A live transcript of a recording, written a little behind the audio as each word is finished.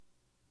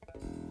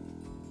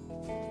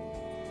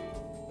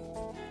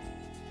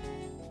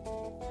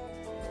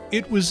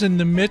It was in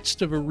the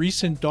midst of a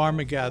recent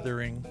Dharma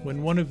gathering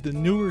when one of the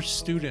newer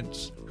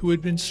students, who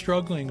had been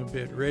struggling a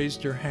bit,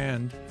 raised her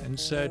hand and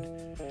said,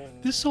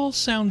 "This all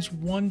sounds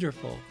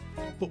wonderful,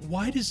 but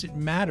why does it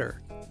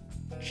matter?"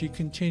 She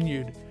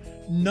continued,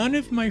 "None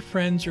of my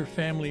friends or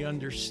family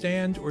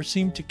understand or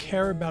seem to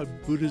care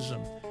about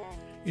Buddhism.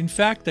 In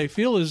fact, I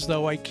feel as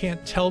though I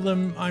can't tell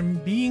them I'm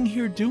being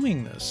here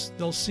doing this.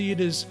 They'll see it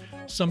as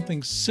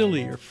something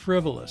silly or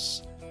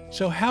frivolous.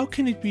 So how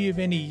can it be of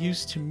any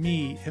use to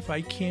me if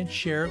I can't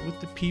share it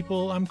with the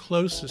people I'm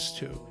closest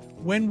to?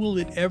 When will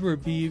it ever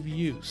be of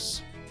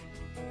use?"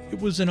 It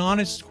was an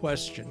honest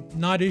question,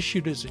 not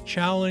issued as a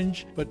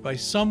challenge, but by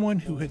someone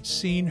who had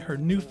seen her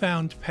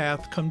newfound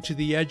path come to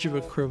the edge of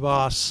a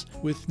crevasse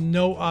with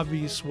no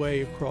obvious way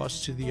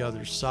across to the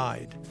other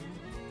side.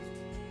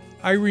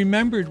 I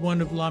remembered one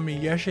of Lama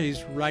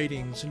Yeshe's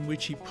writings in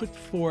which he put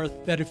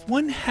forth that if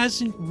one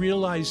hasn't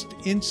realized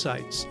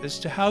insights as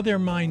to how their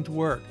mind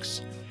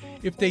works,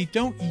 if they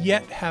don't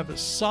yet have a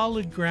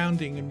solid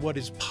grounding in what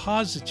is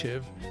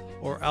positive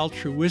or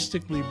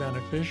altruistically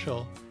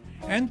beneficial,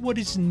 and what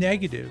is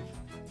negative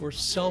or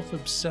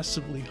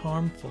self-obsessively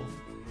harmful,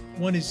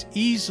 one is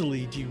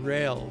easily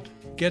derailed,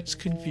 gets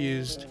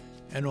confused,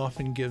 and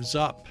often gives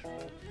up.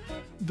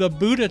 The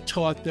Buddha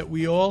taught that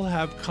we all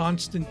have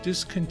constant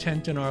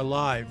discontent in our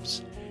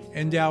lives,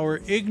 and our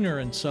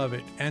ignorance of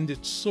it and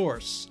its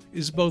source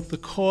is both the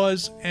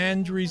cause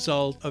and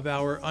result of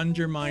our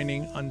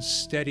undermining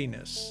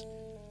unsteadiness.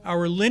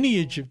 Our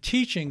lineage of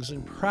teachings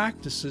and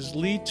practices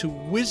lead to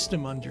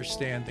wisdom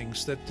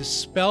understandings that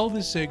dispel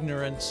this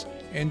ignorance,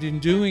 and in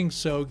doing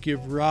so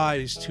give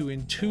rise to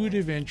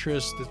intuitive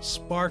interest that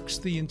sparks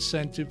the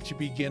incentive to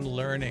begin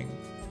learning.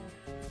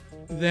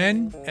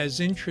 Then, as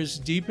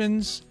interest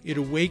deepens, it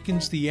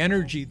awakens the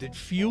energy that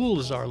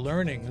fuels our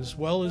learning, as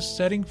well as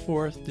setting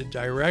forth the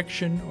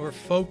direction or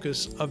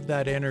focus of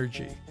that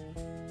energy.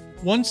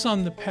 Once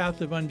on the path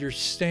of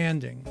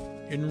understanding,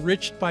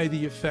 enriched by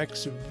the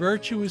effects of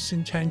virtuous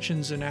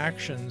intentions and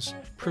actions,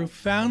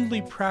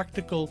 profoundly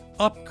practical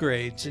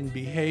upgrades in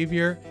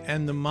behavior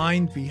and the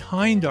mind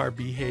behind our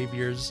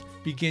behaviors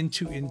begin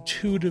to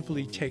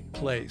intuitively take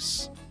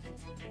place.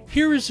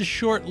 Here is a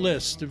short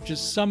list of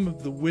just some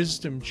of the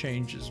wisdom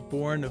changes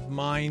born of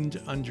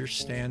mind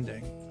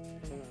understanding.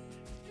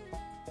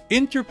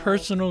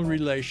 Interpersonal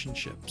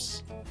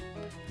relationships.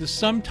 The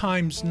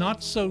sometimes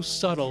not so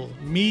subtle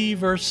me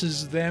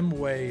versus them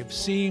way of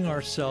seeing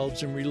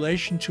ourselves in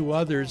relation to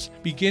others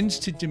begins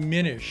to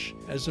diminish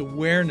as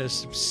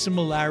awareness of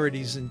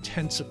similarities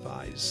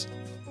intensifies.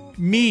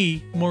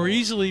 Me more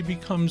easily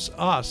becomes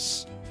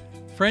us.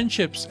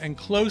 Friendships and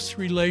close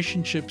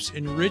relationships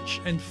enrich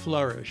and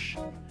flourish.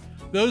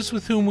 Those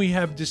with whom we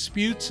have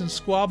disputes and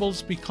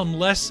squabbles become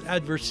less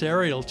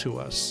adversarial to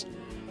us,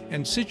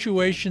 and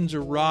situations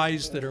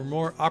arise that are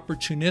more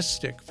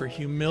opportunistic for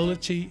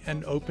humility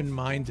and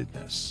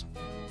open-mindedness.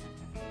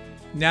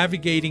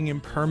 Navigating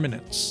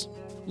impermanence.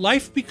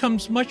 Life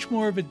becomes much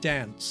more of a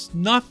dance.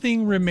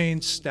 Nothing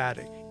remains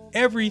static.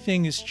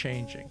 Everything is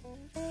changing.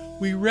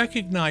 We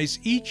recognize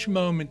each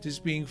moment as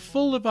being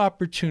full of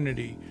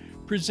opportunity,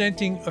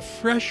 presenting a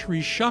fresh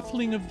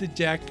reshuffling of the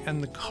deck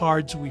and the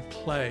cards we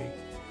play.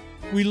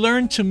 We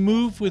learn to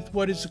move with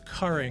what is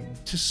occurring,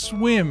 to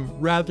swim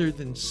rather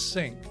than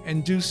sink,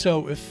 and do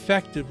so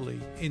effectively,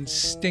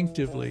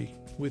 instinctively,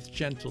 with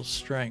gentle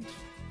strength.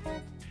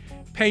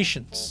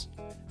 Patience,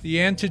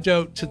 the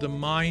antidote to the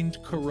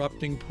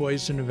mind-corrupting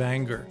poison of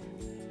anger.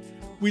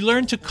 We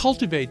learn to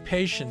cultivate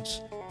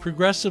patience,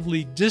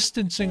 progressively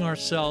distancing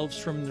ourselves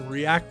from the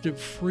reactive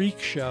freak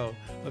show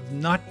of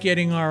not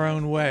getting our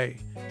own way,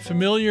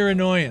 familiar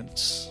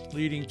annoyance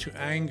leading to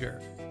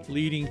anger,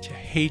 leading to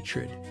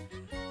hatred,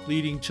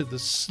 leading to the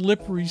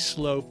slippery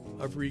slope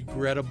of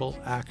regrettable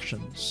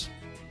actions.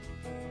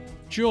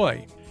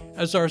 Joy.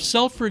 As our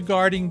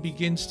self-regarding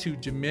begins to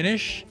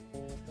diminish,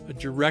 a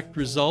direct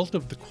result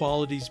of the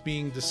qualities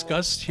being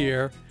discussed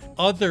here,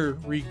 other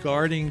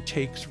regarding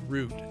takes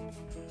root.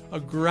 A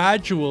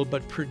gradual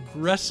but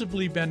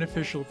progressively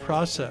beneficial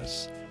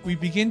process. We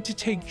begin to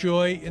take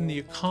joy in the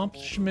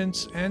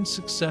accomplishments and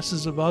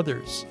successes of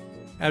others.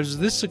 As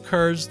this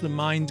occurs, the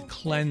mind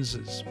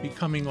cleanses,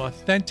 becoming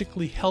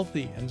authentically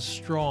healthy and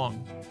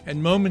strong,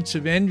 and moments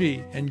of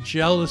envy and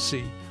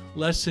jealousy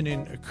lessen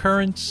in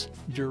occurrence,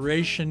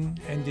 duration,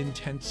 and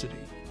intensity.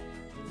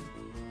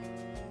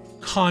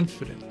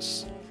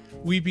 Confidence.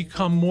 We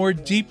become more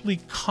deeply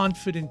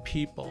confident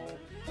people,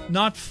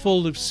 not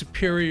full of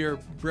superior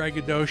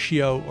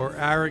braggadocio or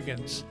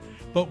arrogance,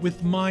 but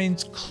with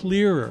minds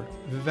clearer,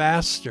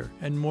 vaster,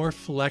 and more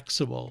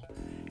flexible,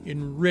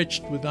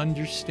 enriched with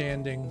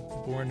understanding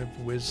born of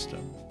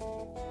wisdom.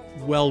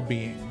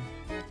 Well-being.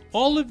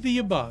 All of the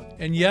above,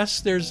 and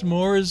yes, there's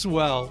more as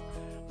well,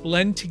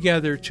 blend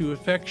together to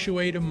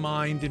effectuate a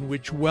mind in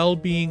which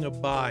well-being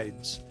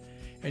abides.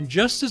 And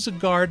just as a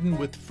garden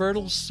with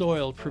fertile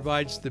soil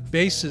provides the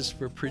basis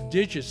for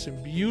prodigious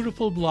and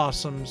beautiful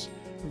blossoms,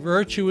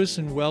 virtuous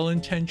and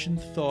well-intentioned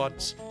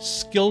thoughts,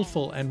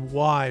 skillful and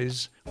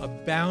wise,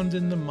 abound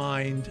in the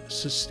mind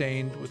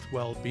sustained with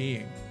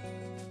well-being.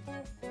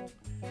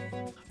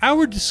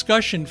 Our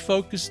discussion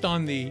focused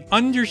on the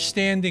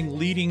understanding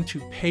leading to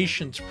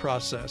patience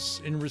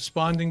process in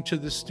responding to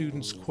the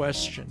student's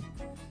question.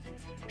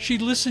 She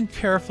listened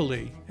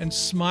carefully and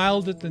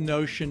smiled at the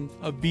notion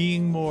of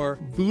being more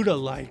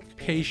Buddha-like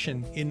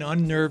patient in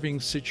unnerving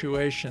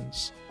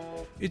situations.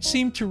 It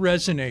seemed to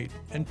resonate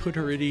and put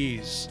her at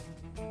ease.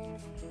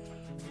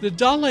 The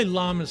Dalai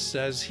Lama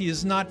says he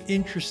is not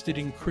interested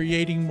in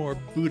creating more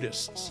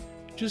Buddhists,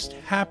 just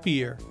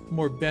happier,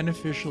 more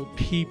beneficial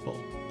people.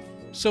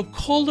 So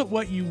call it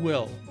what you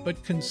will,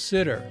 but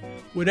consider,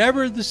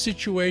 whatever the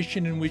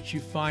situation in which you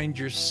find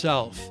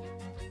yourself,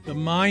 the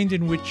mind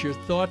in which your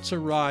thoughts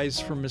arise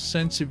from a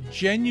sense of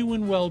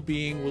genuine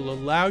well-being will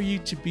allow you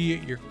to be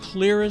at your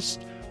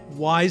clearest,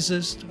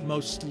 wisest,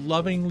 most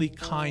lovingly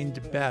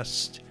kind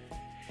best.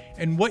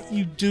 And what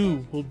you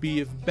do will be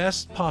of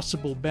best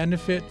possible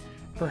benefit,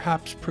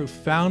 perhaps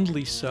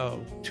profoundly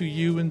so, to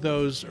you and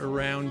those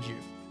around you.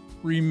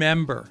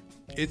 Remember,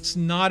 it's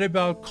not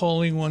about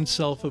calling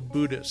oneself a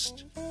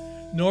Buddhist,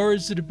 nor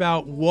is it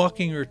about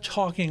walking or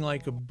talking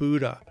like a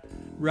Buddha.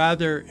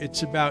 Rather,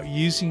 it's about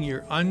using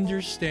your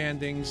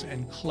understandings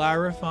and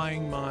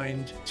clarifying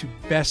mind to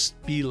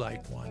best be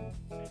like one.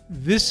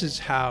 This is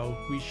how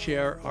we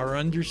share our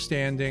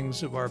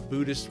understandings of our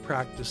Buddhist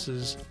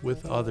practices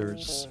with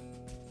others.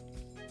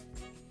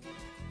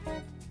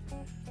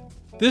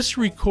 This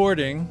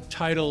recording,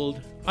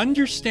 titled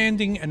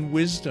Understanding and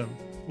Wisdom,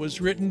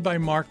 was written by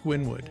Mark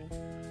Winwood.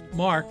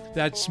 Mark,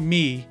 that's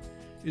me,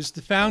 is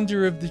the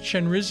founder of the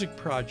Chenrezig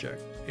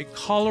Project, a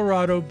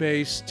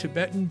Colorado-based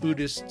Tibetan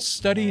Buddhist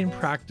study and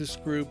practice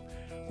group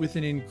with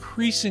an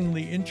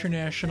increasingly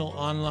international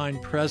online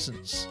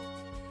presence.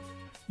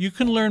 You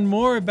can learn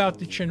more about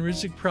the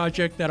Chenrezig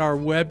Project at our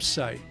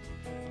website,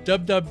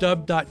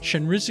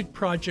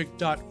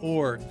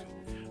 www.chenrezigproject.org.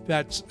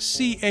 That's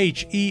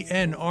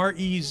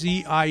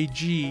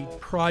CHENREZIG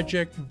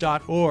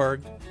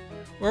project.org,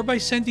 or by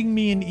sending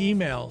me an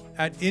email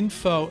at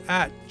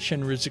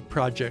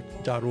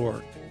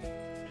info@chenrezigproject.org.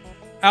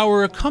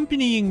 Our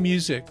accompanying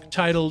music,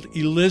 titled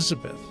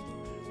Elizabeth,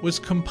 was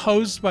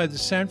composed by the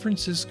San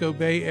Francisco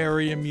Bay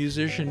Area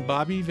musician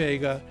Bobby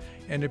Vega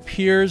and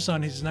appears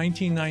on his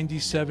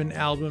 1997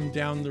 album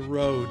Down the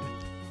Road.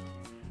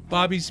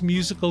 Bobby's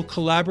musical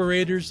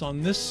collaborators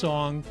on this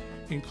song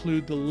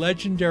include the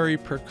legendary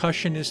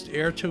percussionist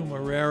Airto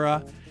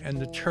Moreira and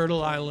the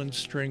Turtle Island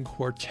String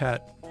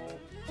Quartet.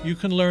 You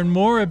can learn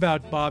more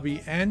about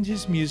Bobby and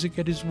his music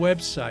at his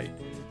website,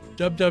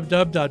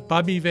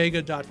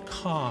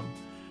 www.bobbyvega.com.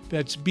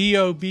 That's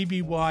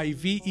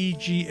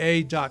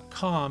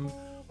BOBBYVEGA.com.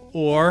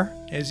 Or,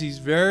 as he's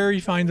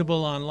very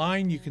findable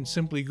online, you can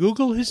simply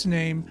Google his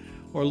name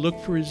or look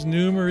for his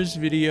numerous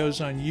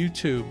videos on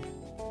YouTube.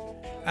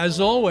 As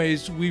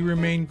always, we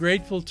remain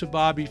grateful to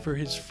Bobby for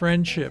his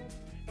friendship,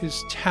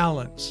 his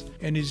talents,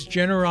 and his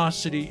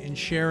generosity in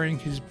sharing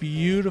his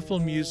beautiful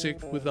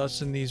music with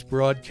us in these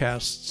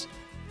broadcasts.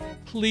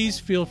 Please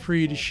feel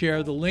free to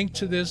share the link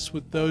to this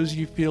with those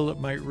you feel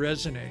it might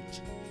resonate.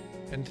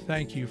 And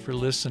thank you for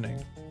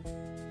listening.